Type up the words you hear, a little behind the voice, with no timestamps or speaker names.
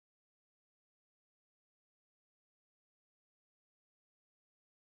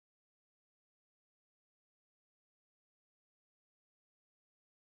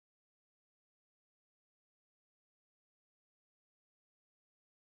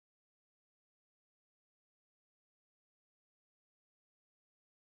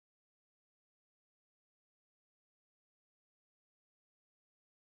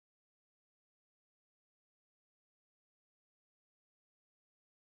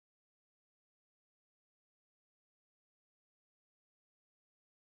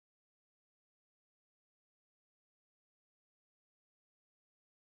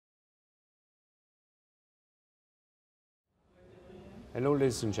Hello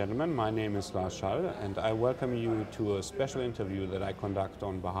ladies and gentlemen, my name is Lars Schall and I welcome you to a special interview that I conduct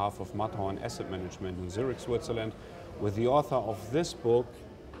on behalf of Matterhorn Asset Management in Zurich, Switzerland with the author of this book,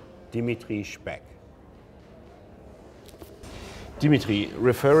 Dimitri Speck. Dimitri,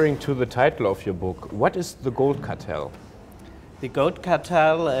 referring to the title of your book, what is the Gold Cartel? The Gold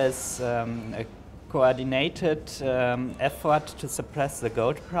Cartel is a coordinated effort to suppress the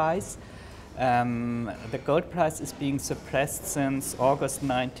gold price. The gold price is being suppressed since August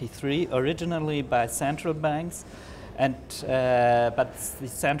 '93, originally by central banks, but the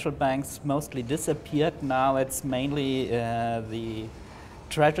central banks mostly disappeared. Now it's mainly the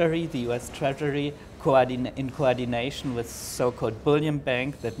Treasury, the US Treasury, in coordination with so-called bullion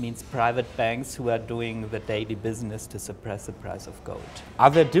bank, that means private banks who are doing the daily business to suppress the price of gold. Are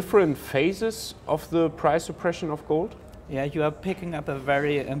there different phases of the price suppression of gold? Yeah, you are picking up a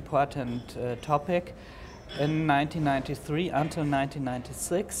very important topic. In 1993 until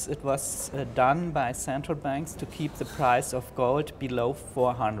 1996, it was done by central banks to keep the price of gold below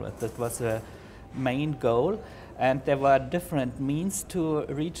 400. That was the main goal. And there were different means to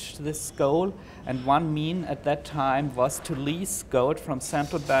reach this goal. And one mean at that time was to lease gold from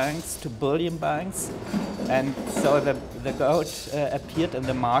central banks to bullion banks. And so the gold appeared in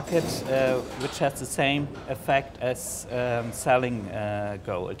the market, which has the same effect as selling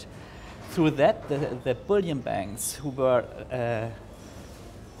gold. Through that, the bullion banks who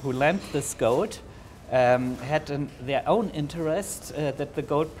lent this gold had their own interest that the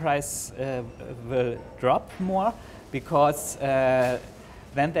gold price will drop more, because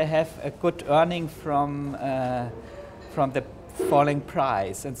then they have a good earning from the falling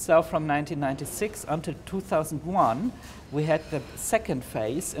price. And so from 1996 until 2001, we had the second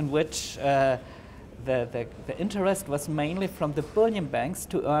phase in which the interest was mainly from the bullion banks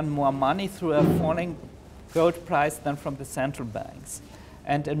to earn more money through a falling gold price than from the central banks.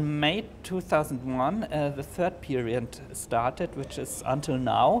 And in May 2001, the third period started, which is until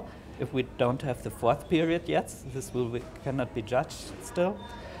now, if we don't have the fourth period yet. This cannot be judged still.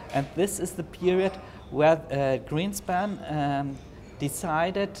 And this is the period where Greenspan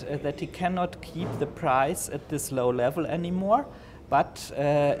decided that he cannot keep the price at this low level anymore, but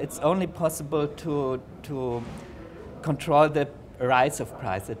it's only possible to control the rise of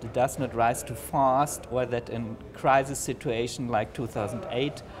price, that it does not rise too fast, or that in crisis situation like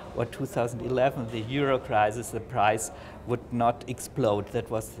 2008 or 2011, the euro crisis, the price would not explode. That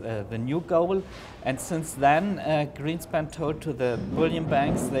was the new goal. And since then, Greenspan told to the bullion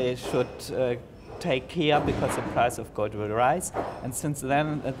banks they should take care, because the price of gold will rise. And since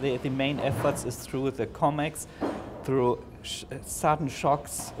then, the main efforts is through the COMEX, through sudden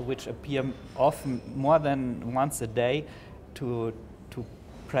shocks, which appear often more than once a day, to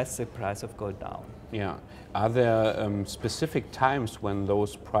press the price of gold down. Yeah. Are there specific times when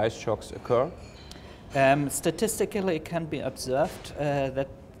those price shocks occur? Statistically, it can be observed that,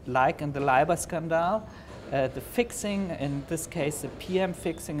 like in the LIBOR scandal, the fixing, in this case the PM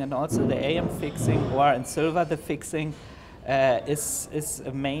fixing and also the AM fixing, or in silver the fixing, is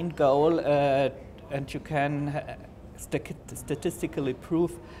a main goal, and you can statistically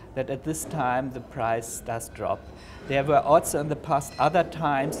prove that at this time the price does drop. There were also in the past other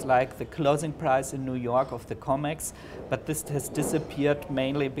times, like the closing price in New York of the COMEX, but this has disappeared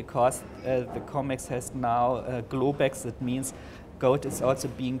mainly because the COMEX has now Globex. That means gold is also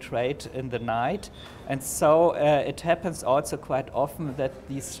being traded in the night. And so it happens also quite often that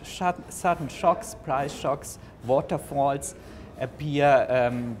these sudden shocks, price shocks, waterfalls appear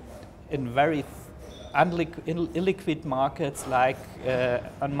in very illiquid markets, like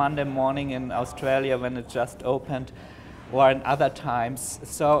on Monday morning in Australia when it just opened, or in other times.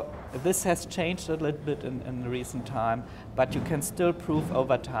 So this has changed a little bit in recent time, but you can still prove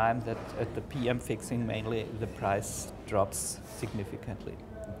over time that at the PM fixing mainly the price drops significantly.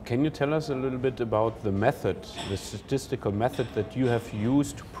 Can you tell us a little bit about the method, the statistical method that you have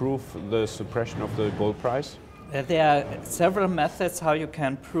used to prove the suppression of the gold price? There are several methods how you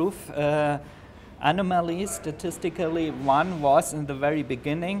can prove anomalies statistically. One was in the very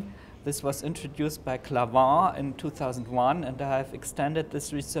beginning. This was introduced by Clavin in 2001, and I have extended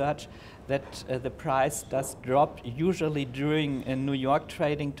this research that the price does drop usually during New York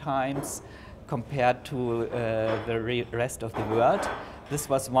trading times compared to the rest of the world. This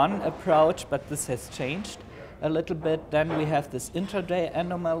was one approach, but this has changed a little bit. Then we have this intraday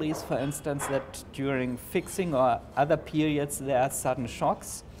anomalies, for instance, that during fixing or other periods there are sudden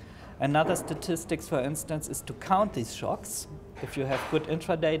shocks. Another statistics, for instance, is to count these shocks. If you have good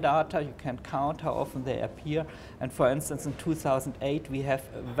intraday data, you can count how often they appear. And for instance, in 2008, we have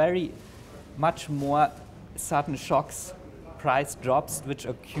very much more sudden shocks price drops which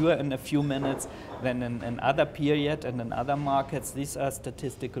occur in a few minutes than in other period and in other markets. These are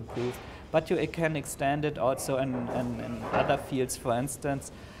statistical proof. But you can extend it also in other fields. For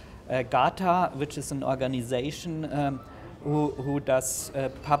instance, Gata, which is an organization who does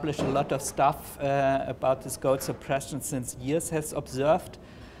publish a lot of stuff about this gold suppression since years, has observed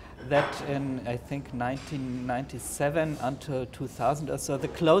that in, I think, 1997 until 2000 or so, the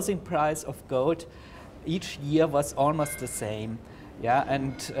closing price of gold each year was almost the same. Yeah,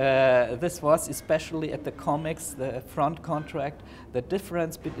 and this was especially at the COMEX, the front contract. The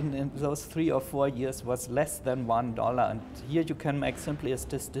difference in those 3 or 4 years was less than $1. And here you can make simply a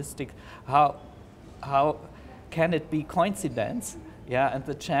statistic. How can it be coincidence? Yeah, and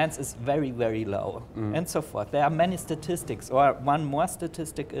the chance is very, very low, and so forth. There are many statistics. Or one more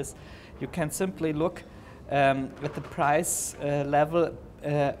statistic is you can simply look at the price level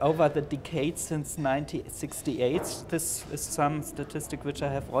over the decades since 1968. This is some statistic which I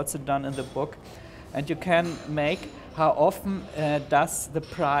have also done in the book. And you can make how often does the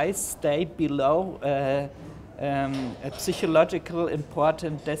price stay below a psychological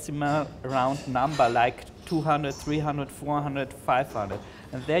important decimal round number like 200, 300, 400, 500.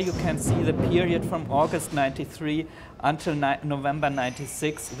 And there you can see the period from August 93 until November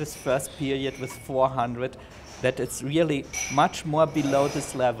 96, this first period with 400, that it's really much more below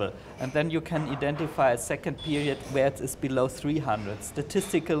this level. And then you can identify a second period where it is below 300.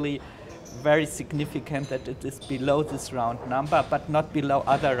 Statistically very significant that it is below this round number, but not below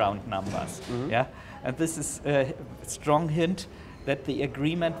other round numbers. Yeah? And this is a strong hint that the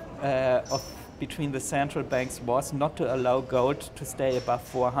agreement between the central banks was not to allow gold to stay above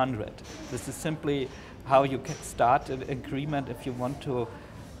 400. This is simply how you can start an agreement if you want to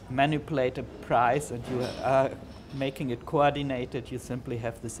manipulate a price and you are making it coordinated, you simply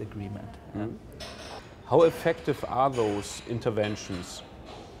have this agreement. Yeah. How effective are those interventions?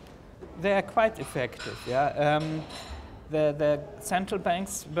 They are quite effective, yeah. The central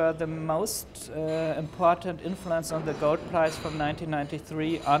banks were the most important influence on the gold price from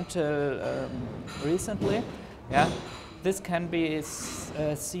 1993 until recently. Yeah, this can be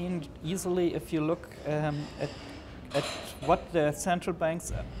seen easily if you look at what the central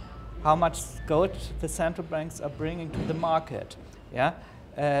banks, how much gold the central banks are bringing to the market. Yeah,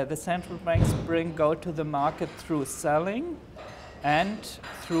 the central banks bring gold to the market through selling and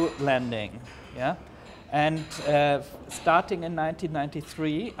through lending. Yeah. And starting in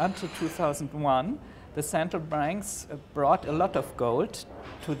 1993 until 2001, the central banks brought a lot of gold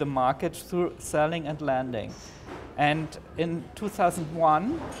to the market through selling and lending. And in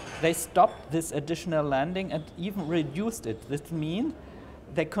 2001, they stopped this additional lending and even reduced it. This means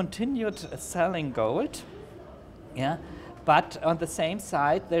they continued selling gold, yeah, but on the same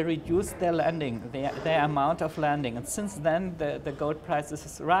side, they reduced their lending, their amount of lending. And since then, the gold price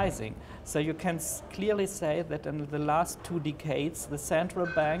is rising. So you can clearly say that in the last 2 decades, the central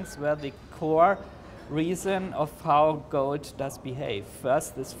banks were the core reason of how gold does behave.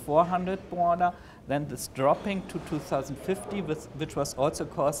 First, this 400 border, then this dropping to 2050, which was also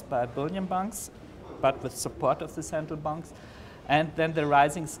caused by bullion banks, but with support of the central banks. And then the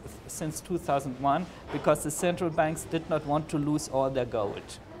rising since 2001, because the central banks did not want to lose all their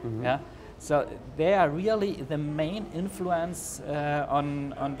gold. Yeah? So they are really the main influence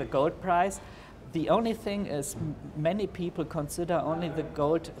on the gold price. The only thing is many people consider only the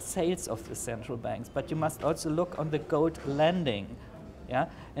gold sales of the central banks, but you must also look on the gold lending. Yeah?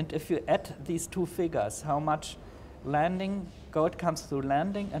 And if you add these 2 figures, how much gold comes through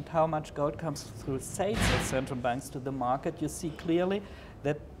lending and how much gold comes through sales of central banks to the market, you see clearly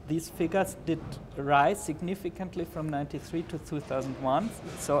that these figures did rise significantly from 93 to 2001.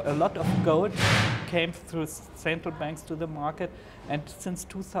 So a lot of gold came through central banks to the market. And since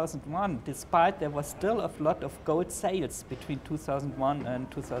 2001, despite there was still a lot of gold sales between 2001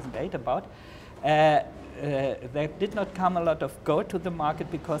 and 2008 about, there did not come a lot of gold to the market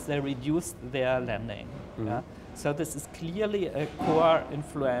because they reduced their lending. Yeah? So this is clearly a core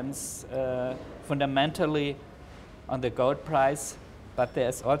influence fundamentally on the gold price, but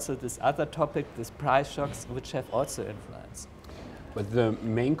there's also this other topic, this price shocks, which have also influence. But the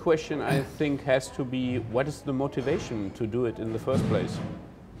main question, I think, has to be, what is the motivation to do it in the first place?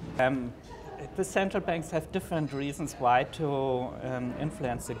 The central banks have different reasons why to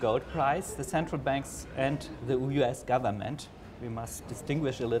influence the gold price. The central banks and the US government, we must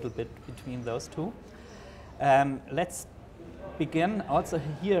distinguish a little bit between those two. Let's begin also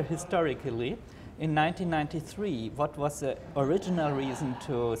here historically. In 1993, what was the original reason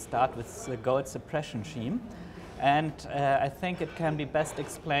to start with the gold suppression scheme? And I think it can be best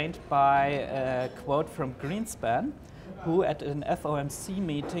explained by a quote from Greenspan, who at an FOMC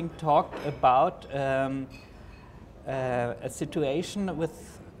meeting talked about a situation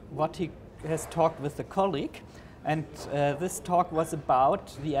with what he has talked with a colleague. And this talk was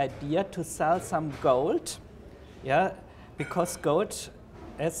about the idea to sell some gold, yeah, because gold,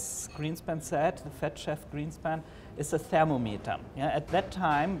 as Greenspan said, the Fed chef Greenspan, is a thermometer. Yeah? At that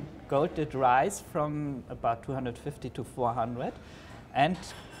time, gold did rise from about 250 to 400, and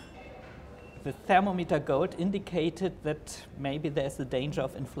the thermometer gold indicated that maybe there's a danger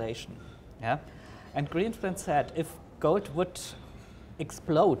of inflation. Yeah? And Greenspan said if gold would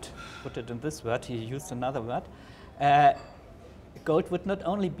explode, put it in this word, he used another word, gold would not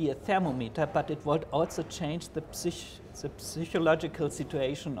only be a thermometer, but it would also change the psychological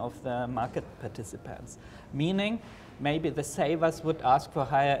situation of the market participants. Meaning, maybe the savers would ask for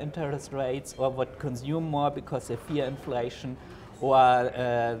higher interest rates or would consume more because they fear inflation, or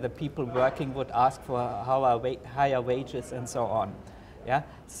the people working would ask for higher wages and so on. Yeah?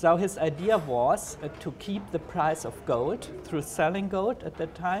 So his idea was to keep the price of gold through selling gold at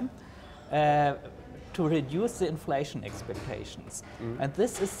that time, to reduce the inflation expectations. And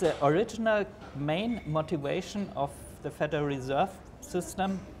this is the original main motivation of the Federal Reserve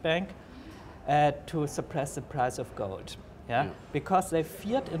System Bank to suppress the price of gold. Yeah? Because they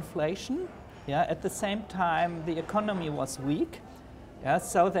feared inflation. Yeah? At the same time, the economy was weak. Yeah?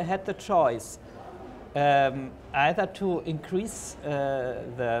 So they had the choice either to increase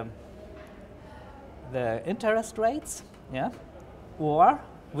the interest rates, yeah? Or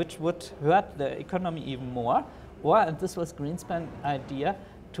which would hurt the economy even more, or, and this was Greenspan's idea,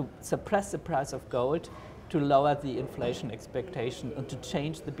 to suppress the price of gold to lower the inflation expectation and to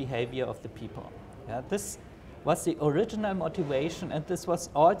change the behavior of the people. Yeah, this was the original motivation, and this was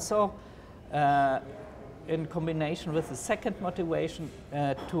also in combination with the second motivation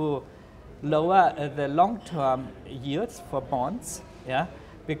to lower the long-term yields for bonds, yeah?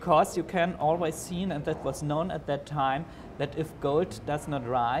 Because you can always see, and that was known at that time, that if gold does not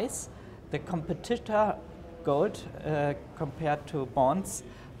rise, the competitor gold compared to bonds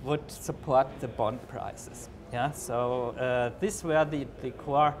would support the bond prices. Yeah? So these were the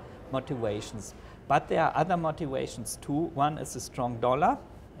core motivations. But there are other motivations too. One is a strong dollar,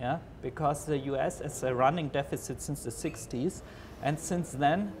 yeah? Because the US has a running deficit since the 60s, and since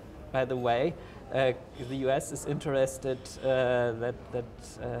then, by the way, the US is interested that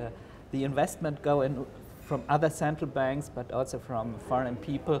the investment go in from other central banks, but also from foreign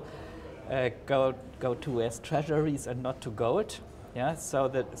people, go to US treasuries and not to gold. Yeah? So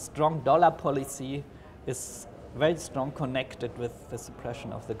the strong dollar policy is very strong connected with the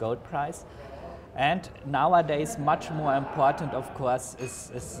suppression of the gold price. And nowadays, much more important, of course,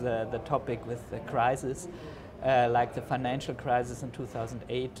 is the topic with the crisis, like the financial crisis in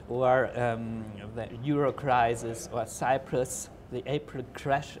 2008, or the euro crisis, or Cyprus, the April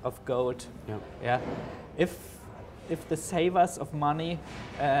crash of gold. Yeah. Yeah. If the savers of money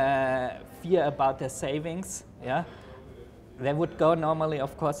fear about their savings, yeah, they would go normally,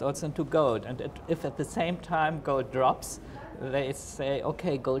 of course, also into gold. And if at the same time gold drops, they say,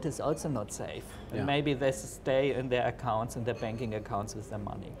 okay, gold is also not safe. Yeah. And maybe they stay in their accounts, in their banking accounts with their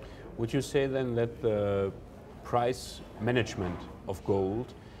money. Would you say then that the price management of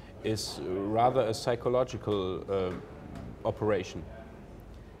gold is rather a psychological operation?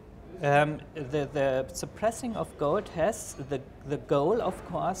 The suppressing of gold has the goal, of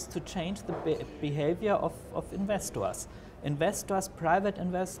course, to change the behavior of investors. Investors, private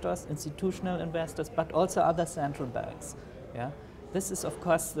investors, institutional investors, but also other central banks. Yeah? This is, of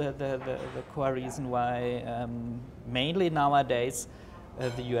course, the core reason why mainly nowadays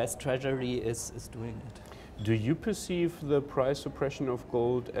the US Treasury is doing it. Do you perceive the price suppression of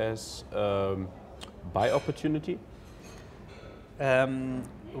gold as buy opportunity?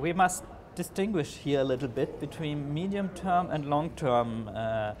 We must distinguish here a little bit between medium-term and long-term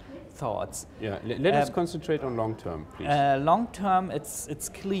thoughts. Yeah, let us concentrate on long-term, please. Long-term, it's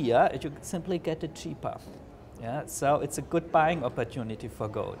clear, you simply get it cheaper. Yeah, so it's a good buying opportunity for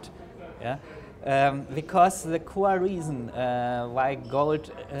gold. Yeah, because the core reason why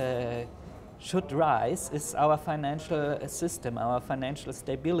gold should rise is our financial system, our financial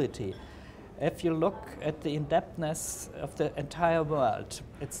stability. If you look at the indebtedness of the entire world,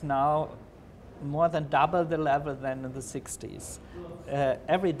 it's now more than double the level than in the 60s.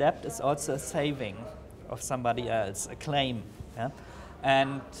 Every debt is also a saving of somebody else, a claim. Yeah?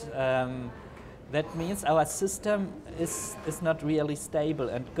 And that means our system is not really stable,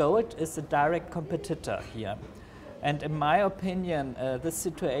 and gold is a direct competitor here. And in my opinion, this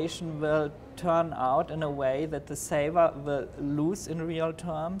situation will turn out in a way that the saver will lose in real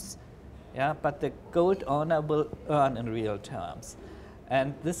terms, yeah, but the gold owner will earn in real terms.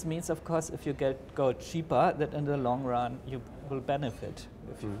 And this means, of course, if you get gold cheaper, that in the long run you will benefit.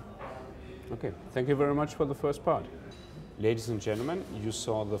 Okay, thank you very much for the first part. Ladies and gentlemen, you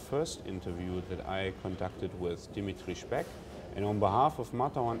saw the first interview that I conducted with Dimitri Speck, and on behalf of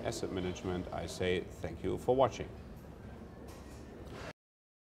Matterhorn Asset Management, I say thank you for watching.